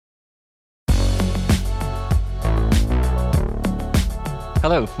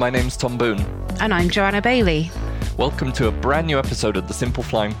Hello, my name's Tom Boone. And I'm Joanna Bailey. Welcome to a brand new episode of the Simple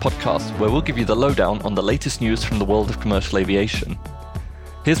Flying podcast, where we'll give you the lowdown on the latest news from the world of commercial aviation.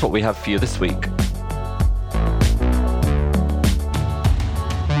 Here's what we have for you this week.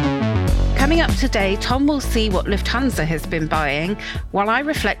 Coming up today, Tom will see what Lufthansa has been buying, while I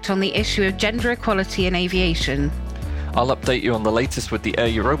reflect on the issue of gender equality in aviation. I'll update you on the latest with the Air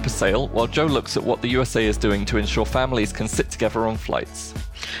Europa sale, while Joe looks at what the USA is doing to ensure families can sit together on flights.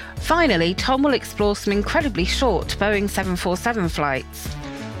 Finally, Tom will explore some incredibly short Boeing 747 flights.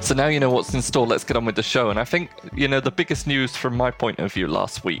 So now you know what's in store, let's get on with the show. And I think, the biggest news from my point of view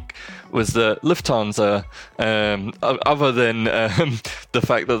last week was that Lufthansa, other than the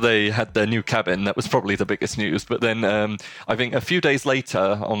fact that they had their new cabin, that was probably the biggest news. But then I think a few days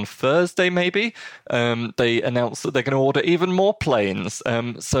later, on Thursday maybe, they announced that they're going to order even more planes.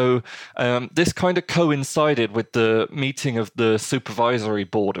 So this kind of coincided with the meeting of the supervisory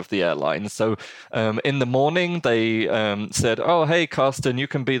board of the airline. So in the morning, they said, oh, hey, Carsten, you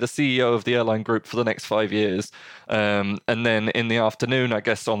can be the CEO of the airline group for the next 5 years. And then in the afternoon, I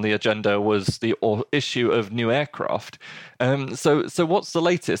guess on the agenda was the issue of new aircraft. So what's the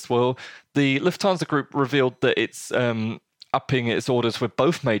latest? Well, the Lufthansa Group revealed that it's upping its orders with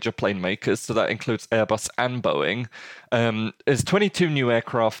both major plane makers, so that includes Airbus and Boeing. As 22 new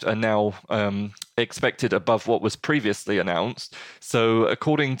aircraft are now expected above what was previously announced. So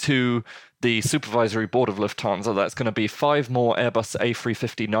according to the supervisory board of Lufthansa, that's going to be 5 more Airbus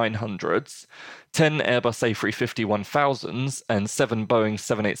A350-900s, 10 Airbus A350-1000s, and 7 Boeing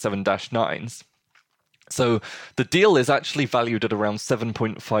 787-9s. So the deal is actually valued at around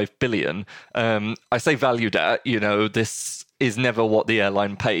 7.5 billion. I say valued at, this is never what the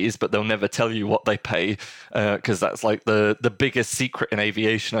airline pays, but they'll never tell you what they pay, because that's like the biggest secret in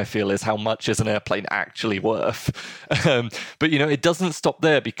aviation, I feel, is how much is an airplane actually worth. But it doesn't stop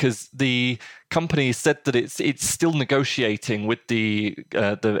there, because the company said that it's still negotiating with the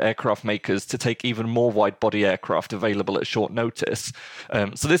aircraft makers to take even more wide-body aircraft available at short notice.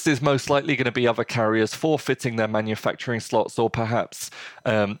 So this is most likely going to be other carriers forfeiting their manufacturing slots, or perhaps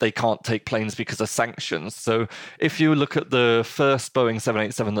they can't take planes because of sanctions. So if you look at the first Boeing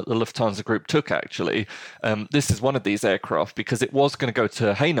 787 that the Lufthansa Group took, actually, this is one of these aircraft, because it was going to go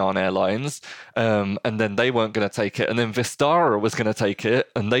to Hainan Airlines, and then they weren't going to take it, and then Vistara was going to take it,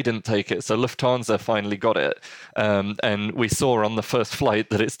 and they didn't take it, so Lufthansa finally got it. And we saw on the first flight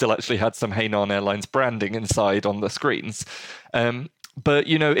that it still actually had some Hainan Airlines branding inside on the screens. But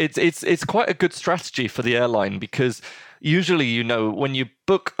it's quite a good strategy for the airline, because usually, when you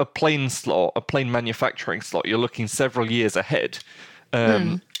book a plane slot, a plane manufacturing slot, you're looking several years ahead.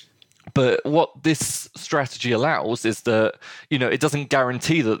 But what this strategy allows is that, it doesn't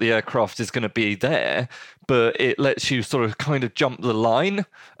guarantee that the aircraft is going to be there, but it lets you sort of kind of jump the line,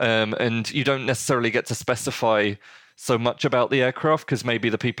 and you don't necessarily get to specify so much about the aircraft, because maybe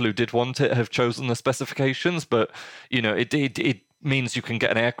the people who did want it have chosen the specifications, but, it means you can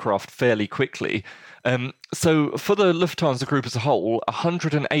get an aircraft fairly quickly. So for the Lufthansa Group as a whole,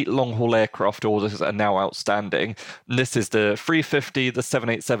 108 long-haul aircraft orders are now outstanding. And this is the 350, the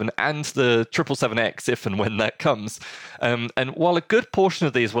 787, and the 777X, if and when that comes. And while a good portion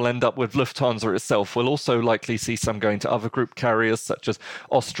of these will end up with Lufthansa itself, we'll also likely see some going to other group carriers, such as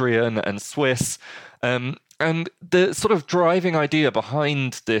Austrian and Swiss. And the sort of driving idea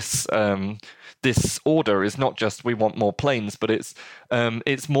behind this order is not just we want more planes, but it's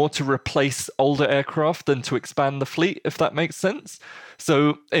more to replace older aircraft than to expand the fleet, if that makes sense.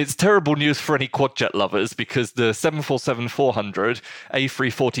 So it's terrible news for any quad-jet lovers, because the 747-400,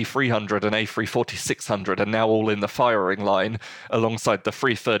 A340-300 and A340-600 are now all in the firing line, alongside the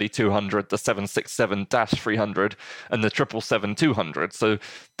 330-200, the 767-300, and the 777-200. So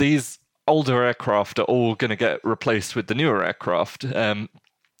these older aircraft are all going to get replaced with the newer aircraft.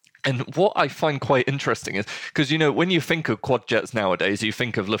 And what I find quite interesting is, because, when you think of quad jets nowadays, you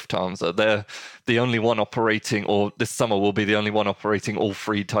think of Lufthansa. They're the only one operating, or this summer will be the only one operating all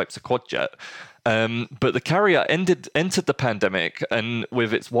 3 types of quad jet. But the carrier entered the pandemic, and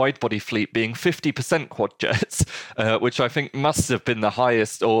with its wide-body fleet being 50% quad jets, which I think must have been the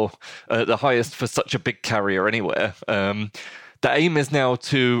highest, or the highest for such a big carrier anywhere. The aim is now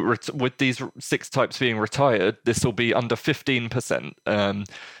to, with these 6 types being retired, this will be under 15%.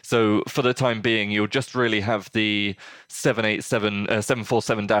 So for the time being, you'll just really have the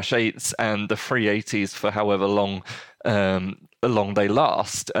 747-8s and the 380s for however long they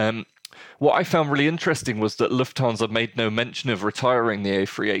last. What I found really interesting was that Lufthansa made no mention of retiring the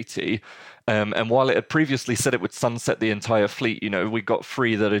A380. And while it had previously said it would sunset the entire fleet, we got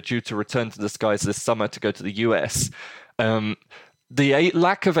 3 that are due to return to the skies this summer to go to the US. The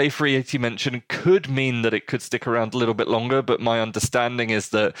lack of A380 mention could mean that it could stick around a little bit longer, but my understanding is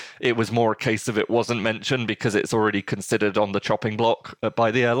that it was more a case of it wasn't mentioned because it's already considered on the chopping block by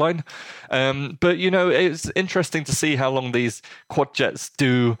the airline. But, it's interesting to see how long these quad jets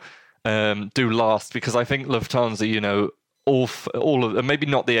do last, because I think Lufthansa, all of, maybe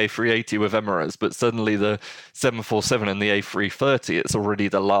not the A380 with Emirates, but certainly the 747 and the A330, it's already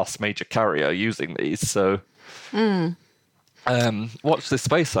the last major carrier using these. So... watch this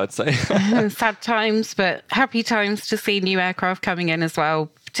space, I'd say. Sad times, but happy times to see new aircraft coming in as well,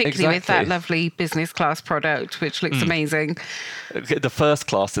 particularly with that lovely business class product, which looks amazing. The first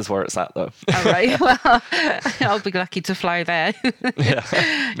class is where it's at, though. All right. Well, I'll be lucky to fly there. Me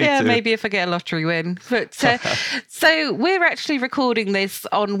too. Maybe if I get a lottery win. But so we're actually recording this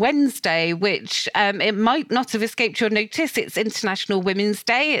on Wednesday, which it might not have escaped your notice. It's International Women's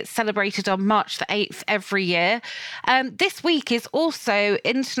Day. It's celebrated on March the 8th every year. This week is also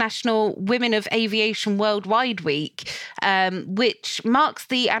International Women of Aviation Worldwide Week, which marks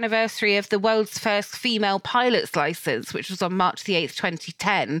the anniversary of the world's first female pilot's license, which was on March the 8th,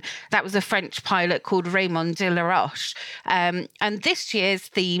 2010. That was a French pilot called Raymond de la Roche. And this year's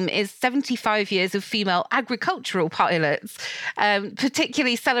theme is 75 years of female agricultural pilots,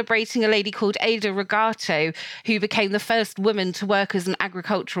 particularly celebrating a lady called Ada Regato, who became the first woman to work as an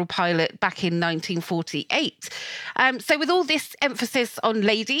agricultural pilot back in 1948. So with all this emphasis on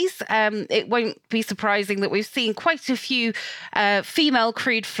ladies, it won't be surprising that we've seen quite a few female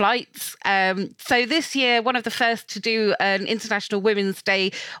crewed flights. So this year, one of the first to do an International Women's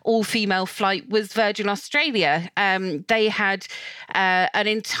Day all-female flight was Virgin Australia. They had an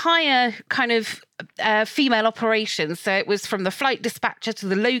entire kind of female operations. So it was from the flight dispatcher to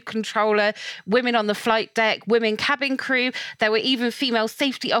the load controller, women on the flight deck, women cabin crew. There were even female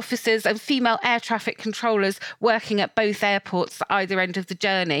safety officers and female air traffic controllers working at both airports at either end of the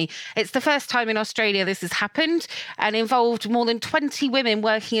journey. It's the first time in Australia this has happened and involved more than 20 women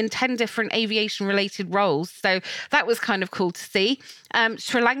working in 10 different aviation-related roles. So that was kind of cool to see.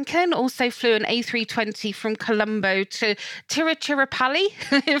 Sri Lankan also flew an A320 from Colombo to Tiruchirappalli,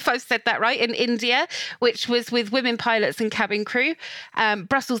 if I've said that right, in India, which was with women pilots and cabin crew.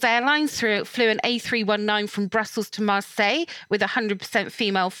 Brussels Airlines flew an A319 from Brussels to Marseille with a 100%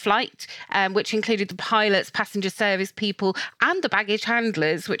 female flight, which included the pilots, passenger service people, and the baggage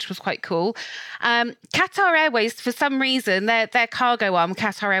handlers, which was quite cool. Qatar Airways, for some reason, their cargo arm,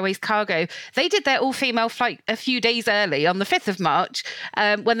 Qatar Airways Cargo, they did their all-female flight a few days early on the 5th of March,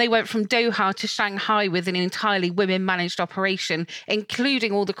 when they went from Doha to Shanghai with an entirely women-managed operation,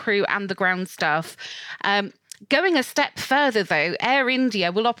 including all the crew and the ground staff. Going a step further, though, Air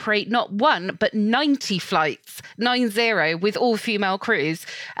India will operate not one, but 90 flights, 90, with all female crews.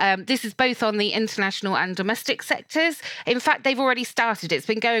 This is both on the international and domestic sectors. In fact, they've already started. It's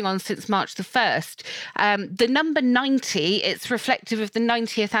been going on since March the 1st. The number 90, it's reflective of the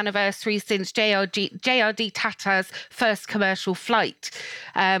 90th anniversary since JRD Tata's first commercial flight.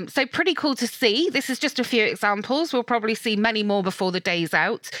 So pretty cool to see. This is just a few examples. We'll probably see many more before the day's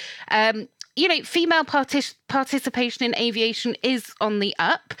out. Female participation in aviation is on the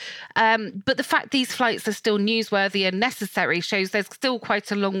up, but the fact these flights are still newsworthy and necessary shows there's still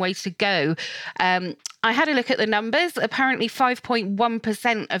quite a long way to go. I had a look at the numbers. Apparently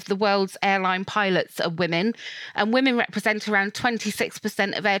 5.1% of the world's airline pilots are women, and women represent around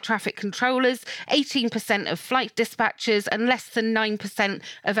 26% of air traffic controllers, 18% of flight dispatchers, and less than 9%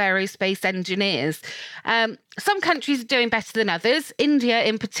 of aerospace engineers. Some countries are doing better than others. India,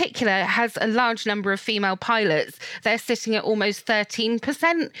 in particular, has a large number of female pilots. They're sitting at almost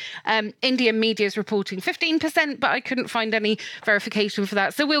 13%. Indian media is reporting 15%, but I couldn't find any verification for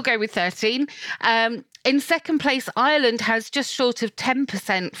that. So we'll go with 13. In second place, Ireland has just short of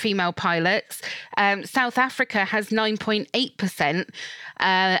 10% female pilots. South Africa has 9.8%.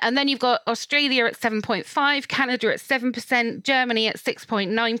 And then you've got Australia at 7.5%, Canada at 7%, Germany at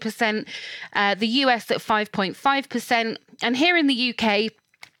 6.9%, the US at 5.5%. And here in the UK,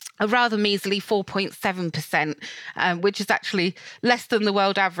 a rather measly 4.7%, which is actually less than the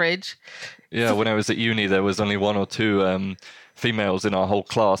world average. Yeah, when I was at uni, there was only one or two females in our whole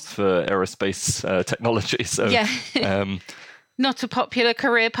class for aerospace technology. So, yeah. Not a popular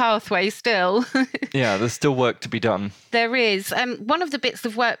career pathway still. Yeah, there's still work to be done. There is. One of the bits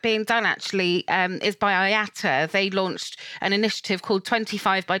of work being done actually is by IATA. They launched an initiative called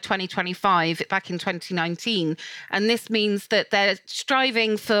 25 by 2025 back in 2019. And this means that they're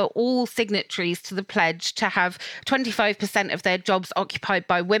striving for all signatories to the pledge to have 25% of their jobs occupied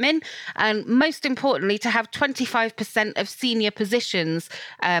by women. And most importantly, to have 25% of senior positions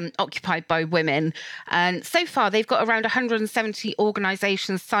occupied by women. And so far, they've got around 170 120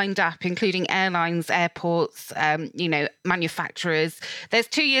 organisations signed up, including airlines, airports, manufacturers. There's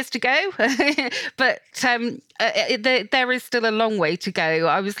 2 years to go, but there is still a long way to go.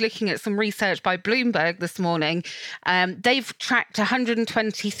 I was looking at some research by Bloomberg this morning. They've tracked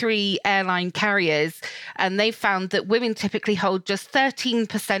 123 airline carriers, and they've found that women typically hold just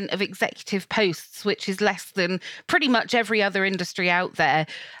 13% of executive posts, which is less than pretty much every other industry out there.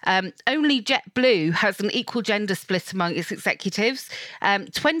 Only JetBlue has an equal gender split among its executives.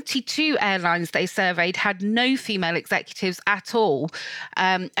 22 airlines they surveyed had no female executives at all.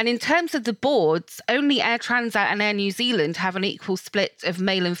 And in terms of the boards, only Air Transat and Air New Zealand have an equal split of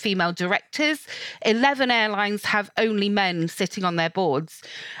male and female directors. 11 airlines have only men sitting on their boards.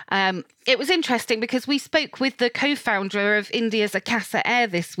 It was interesting because we spoke with the co-founder of India's Akasa Air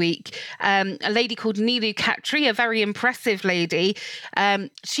this week, a lady called Neelu Khatri, a very impressive lady.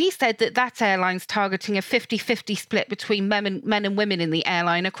 She said that airline's targeting a 50-50 split between men and women in the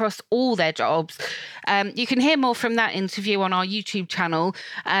airline across all their jobs. You can hear more from that interview on our YouTube channel,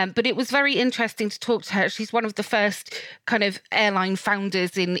 but it was very interesting to talk to her. She's one of the first kind of airline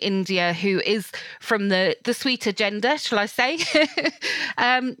founders in India who is from the sweet agenda, shall I say.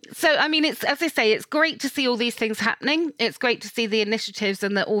 So, I mean, it's, as I say, it's great to see all these things happening. It's great to see the initiatives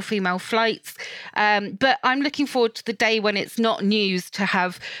and the all-female flights. But I'm looking forward to the day when it's not news to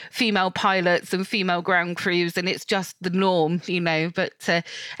have female pilots and female ground crews, and it's just the norm, But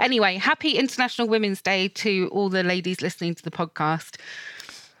anyway, happy International Women's Day to all the ladies listening to the podcast.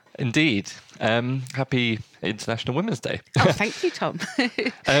 Indeed. Happy International Women's Day. Oh, thank you, Tom.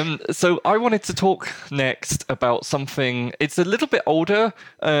 So I wanted to talk next about something. It's a little bit older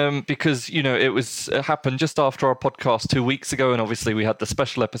because, it happened just after our podcast 2 weeks ago. And obviously we had the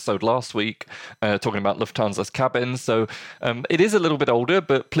special episode last week talking about Lufthansa's cabins. So it is a little bit older,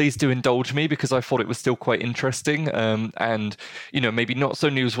 but please do indulge me because I thought it was still quite interesting and, maybe not so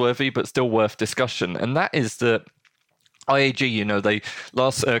newsworthy, but still worth discussion. And that is that IAG, they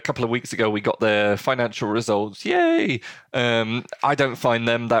last couple of weeks ago, we got their financial results. Yay! I don't find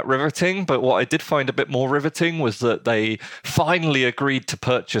them that riveting, but what I did find a bit more riveting was that they finally agreed to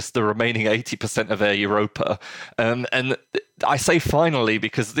purchase the remaining 80% of Air Europa. And I say finally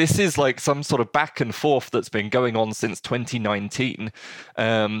because this is like some sort of back and forth that's been going on since 2019.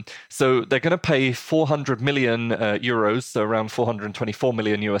 So they're going to pay 400 million euros, so around 424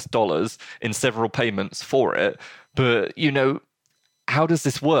 million US dollars in several payments for it. But, how does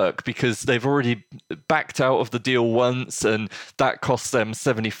this work? Because they've already backed out of the deal once, and that cost them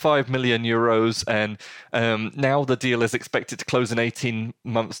 75 million euros. And now the deal is expected to close in 18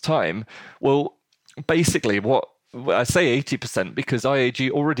 months' time. Well, basically, I say 80% because IAG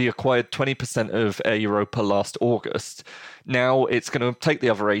already acquired 20% of Air Europa last August. Now it's going to take the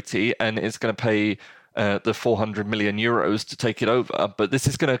other 80 and it's going to pay the 400 million euros to take it over. But this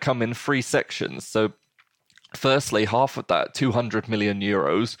is going to come in 3 sections. So firstly, half of that, 200 million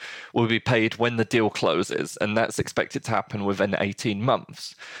euros, will be paid when the deal closes, and that's expected to happen within 18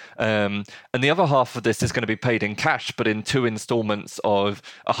 months. And the other half of this is going to be paid in cash, but in 2 installments of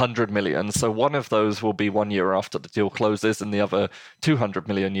 100 million. So one of those will be 1 year after the deal closes, and the other 200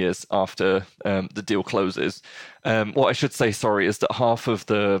 million years after the deal closes. What I should say, is that half of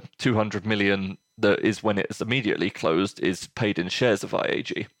the 200 million that is when it's immediately closed is paid in shares of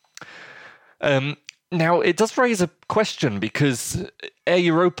IAG. Now, it does raise a question because Air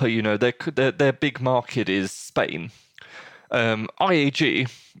Europa, their big market is Spain.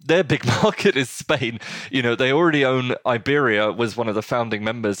 IAG, their big market is Spain. They already own Iberia, was one of the founding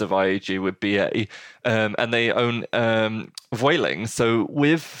members of IAG with BA, and they own Vueling. So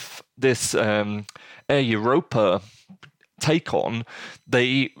with this Air Europa take on,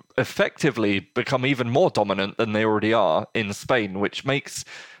 they effectively become even more dominant than they already are in Spain, which makes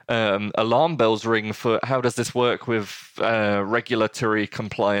alarm bells ring for how does this work with regulatory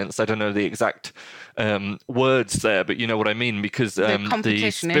compliance. I don't know the exact words there, but you know what I mean, because the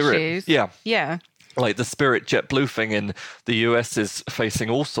competition the Spirit, issues. Yeah. Like the Spirit JetBlue thing in the US is facing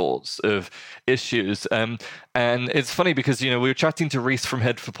all sorts of issues. And it's funny because, we were chatting to Reese from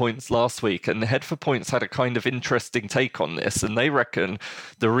Head for Points last week, and Head for Points had a kind of interesting take on this. And they reckon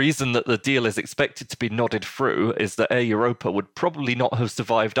the reason that the deal is expected to be nodded through is that Air Europa would probably not have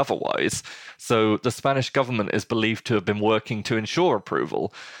survived otherwise. So the Spanish government is believed to have been working to ensure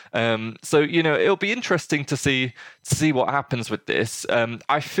approval. So, it'll be interesting to see what happens with this.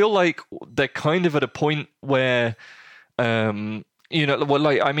 I feel like they're kind of at a point where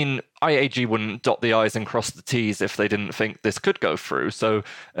IAG wouldn't dot the I's and cross the T's if they didn't think this could go through. So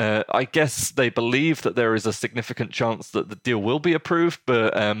I guess they believe that there is a significant chance that the deal will be approved,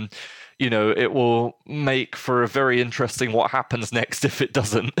 but it will make for a very interesting what happens next if it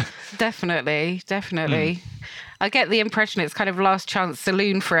doesn't. Definitely. I get the impression it's kind of last chance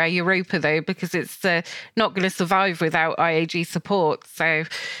saloon for Air Europa, though, because it's not going to survive without IAG support. So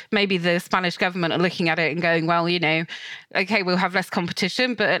maybe the Spanish government are looking at it and going, well, okay, we'll have less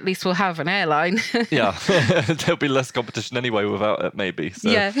competition, but at least we'll have an airline. Yeah, there'll be less competition anyway without it, maybe. So,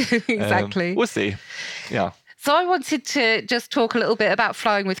 yeah, exactly. We'll see. Yeah. So I wanted to just talk a little bit about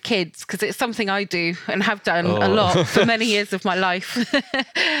flying with kids, because it's something I do and have done a lot for many years of my life.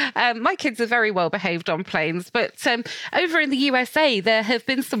 My kids are very well behaved on planes, but over in the USA, there have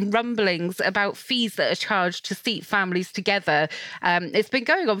been some rumblings about fees that are charged to seat families together. It's been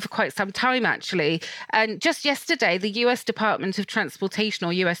going on for quite some time, actually. And just yesterday, the US Department of Transportation,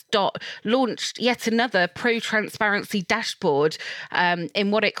 or US DOT, launched yet another pro-transparency dashboard in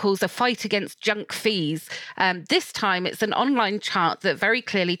what it calls a fight against junk fees. This time, it's an online chart that very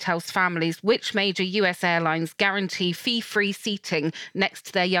clearly tells families which major US airlines guarantee fee-free seating next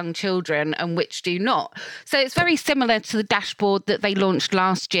to their young children and which do not. So it's very similar to the dashboard that they launched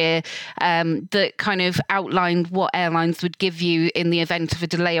last year that kind of outlined what airlines would give you in the event of a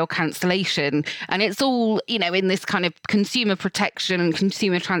delay or cancellation. And it's all, in this kind of consumer protection and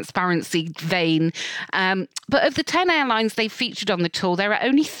consumer transparency vein. But of the 10 airlines they've featured on the tool, there are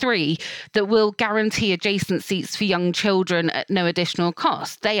only 3 that will guarantee adjacent seats for young children at no additional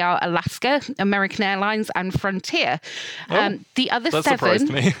cost. They are Alaska, American Airlines, and Frontier. The other that 7,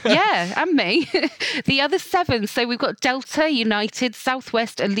 surprised me. yeah, and me. The other 7, so we've got Delta, United,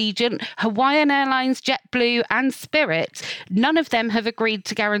 Southwest, Allegiant, Hawaiian Airlines, JetBlue, and Spirit. None of them have agreed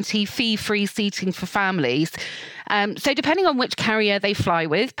to guarantee fee-free seating for families. So depending on which carrier they fly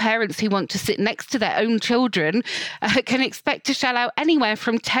with, parents who want to sit next to their own children can expect to shell out anywhere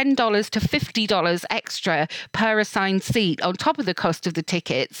from $10 to $50 extra per assigned seat on top of the cost of the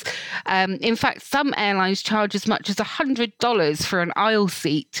tickets. In fact, some airlines charge as much as $100 for an aisle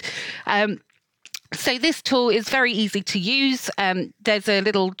seat. So this tool is very easy to use. There's a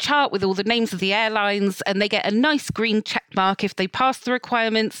little chart with all the names of the airlines, and they get a nice green check mark if they pass the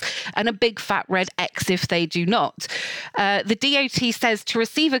requirements and a big fat red X if they do not. The DOT says to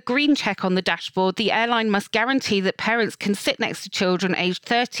receive a green check on the dashboard, the airline must guarantee that parents can sit next to children aged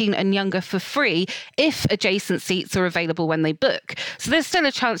 13 and younger for free if adjacent seats are available when they book. So there's still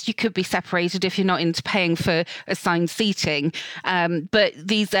a chance you could be separated if you're not into paying for assigned seating. But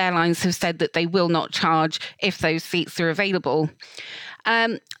these airlines have said that they will not charge if those seats are available.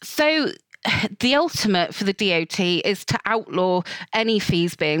 So the ultimate for the DOT is to outlaw any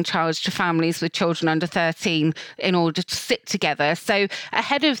fees being charged to families with children under 13 in order to sit together. So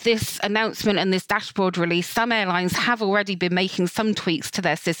ahead of this announcement and this dashboard release, some airlines have already been making some tweaks to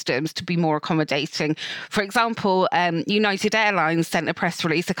their systems to be more accommodating. For example, United Airlines sent a press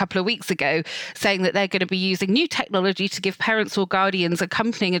release a couple of weeks ago saying that they're going to be using new technology to give parents or guardians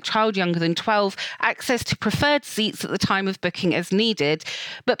accompanying a child younger than 12 access to preferred seats at the time of booking as needed.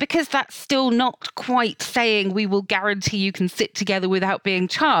 But because that's still not quite saying we will guarantee you can sit together without being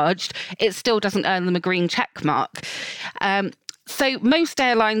charged, it still doesn't earn them a green check mark. So most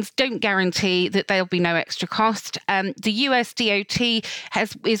airlines don't guarantee that there'll be no extra cost. The US DOT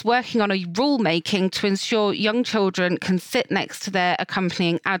is working on a rulemaking to ensure young children can sit next to their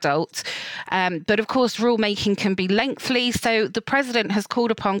accompanying adult. But of course, rulemaking can be lengthy. So the president has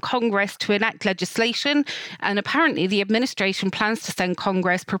called upon Congress to enact legislation. And apparently the administration plans to send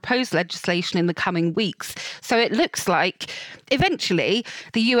Congress proposed legislation in the coming weeks. So it looks like eventually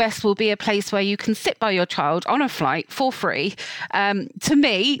the US will be a place where you can sit by your child on a flight for free. To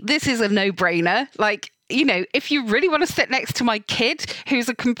me, this is a no-brainer. Like, if you really want to sit next to my kid, who's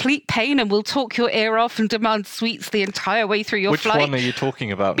a complete pain and will talk your ear off and demand sweets the entire way through your flight. Which one are you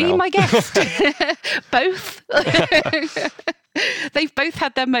talking about now? Be my guest. Both. They've both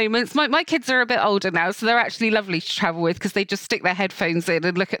had their moments. My kids are a bit older now, so they're actually lovely to travel with because they just stick their headphones in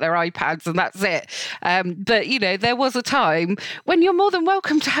and look at their iPads and that's it. But, there was a time when you're more than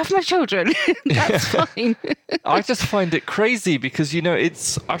welcome to have my children. That's fine. I just find it crazy because,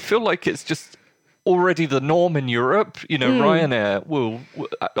 I feel like it's just already the norm in Europe. Ryanair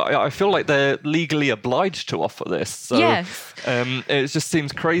I feel like they're legally obliged to offer this. So yes. It just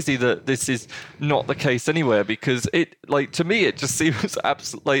seems crazy that this is not the case anywhere, because to me, it just seems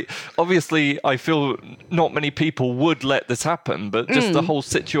absolutely, obviously I feel not many people would let this happen, but just the whole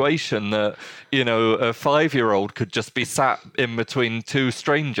situation that, a 5-year-old could just be sat in between two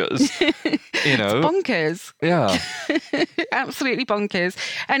strangers, It's bonkers. Yeah. Absolutely bonkers.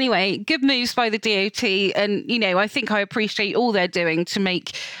 Anyway, good moves by the DOT. And, I think I appreciate all they're doing to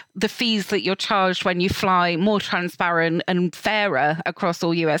make the fees that you're charged when you fly more transparent and fairer across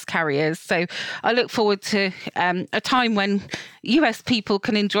all US carriers. So I look forward to a time when US people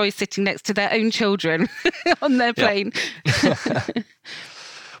can enjoy sitting next to their own children on their plane.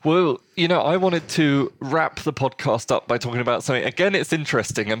 Well, I wanted to wrap the podcast up by talking about something. Again, it's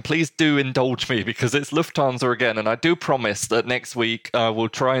interesting, and please do indulge me because it's Lufthansa again, and I do promise that next week we'll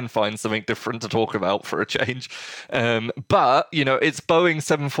try and find something different to talk about for a change. But, it's Boeing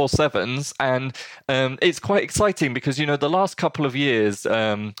 747s, and it's quite exciting because, the last couple of years,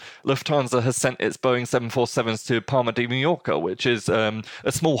 Lufthansa has sent its Boeing 747s to Palma de Mallorca, which is a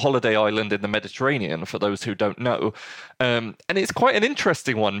small holiday island in the Mediterranean, for those who don't know. And it's quite an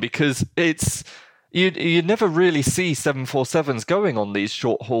interesting one because you never really see 747s going on these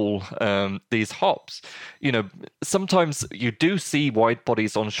short haul, these hops. Sometimes you do see wide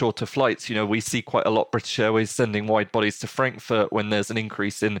bodies on shorter flights. We see quite a lot British Airways sending wide bodies to Frankfurt when there's an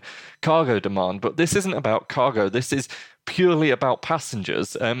increase in cargo demand. But this isn't about cargo. This is purely about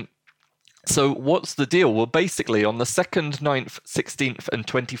passengers. So what's the deal? Well, basically, on the 2nd, 9th, 16th and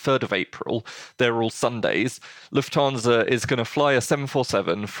 23rd of April, they're all Sundays, Lufthansa is going to fly a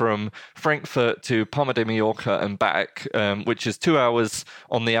 747 from Frankfurt to Palma de Mallorca and back, which is 2 hours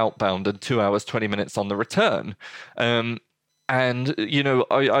on the outbound and 2 hours, 20 minutes on the return. And,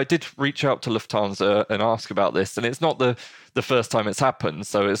 I did reach out to Lufthansa and ask about this, and it's not the first time it's happened,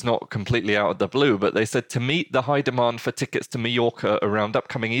 so it's not completely out of the blue, but they said to meet the high demand for tickets to Mallorca around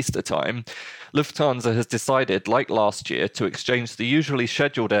upcoming Easter time, Lufthansa has decided, like last year, to exchange the usually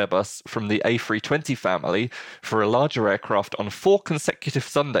scheduled Airbus from the A320 family for a larger aircraft on 4 consecutive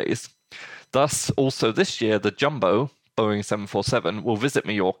Sundays. Thus, also this year, the Jumbo, Boeing 747, will visit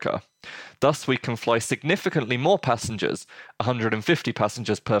Mallorca. Thus, we can fly significantly more passengers, 150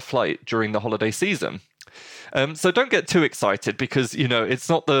 passengers per flight, during the holiday season. So don't get too excited because, it's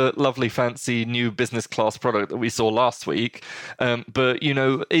not the lovely, fancy new business class product that we saw last week. But,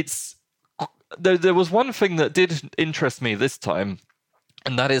 there was one thing that did interest me this time,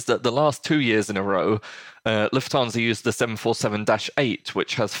 and that is that the last 2 years in a row, Lufthansa used the 747-8,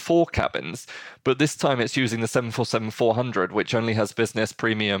 which has 4 cabins, but this time it's using the 747-400, which only has business,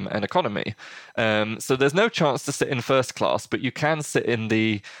 premium, and economy. So there's no chance to sit in first class, but you can sit in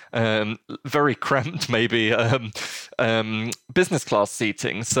the very cramped, maybe, business class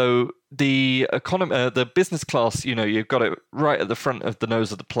seating. So the business class, you've got it right at the front of the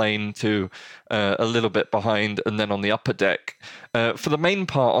nose of the plane to a little bit behind, and then on the upper deck. For the main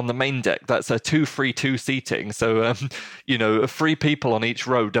part on the main deck, that's a 2-3-2 seating. So, 3 people on each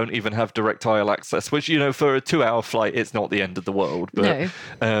row don't even have direct aisle access, which, for a 2-hour flight, it's not the end of the world. But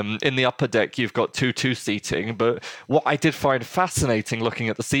no. In the upper deck, you've got 2-2 seating. But what I did find fascinating looking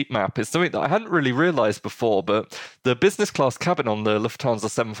at the seat map is something that I hadn't really realized before, but the business class cabin on the Lufthansa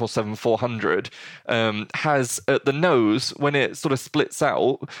 747-400 has at the nose, when it sort of splits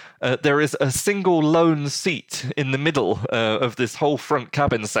out, there is a single lone seat in the middle of this whole front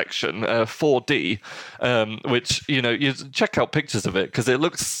cabin section, 4D, which, you check out pictures of it because it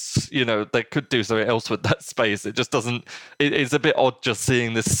looks, they could do something else with that space. It just doesn't, it's a bit odd just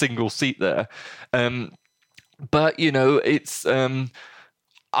seeing this single seat there. But, it's,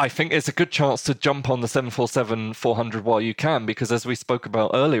 I think it's a good chance to jump on the 747-400 while you can, because as we spoke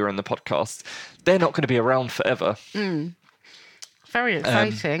about earlier in the podcast, they're not going to be around forever. Very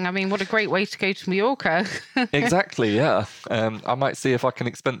exciting. I mean, what a great way to go to Mallorca. Exactly, yeah. I might see if I can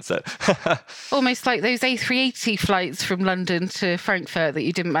expense it. Almost like those A380 flights from London to Frankfurt that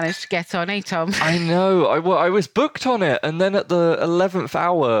you didn't manage to get on, Tom? I know. I was booked on it, and then at the 11th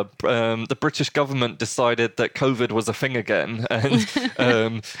hour, the British government decided that COVID was a thing again.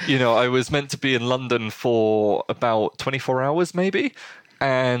 And, I was meant to be in London for about 24 hours, maybe.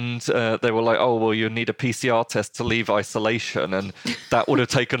 And they were like, oh, well, you need a PCR test to leave isolation. And that would have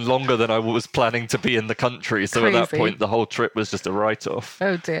taken longer than I was planning to be in the country. So Crazy. At that point, the whole trip was just a write-off.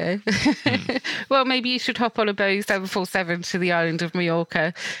 Oh, dear. Well, maybe you should hop on a Boeing 747 to the island of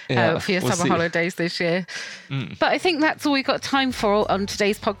Mallorca for your summer holidays this year. But I think that's all we've got time for on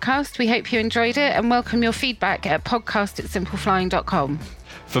today's podcast. We hope you enjoyed it and welcome your feedback at podcast@simpleflying.com.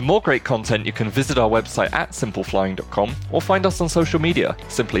 For more great content, you can visit our website at simpleflying.com or find us on social media.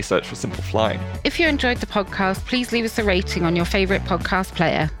 Simply search for Simple Flying. If you enjoyed the podcast, please leave us a rating on your favourite podcast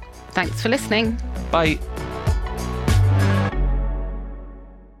player. Thanks for listening. Bye.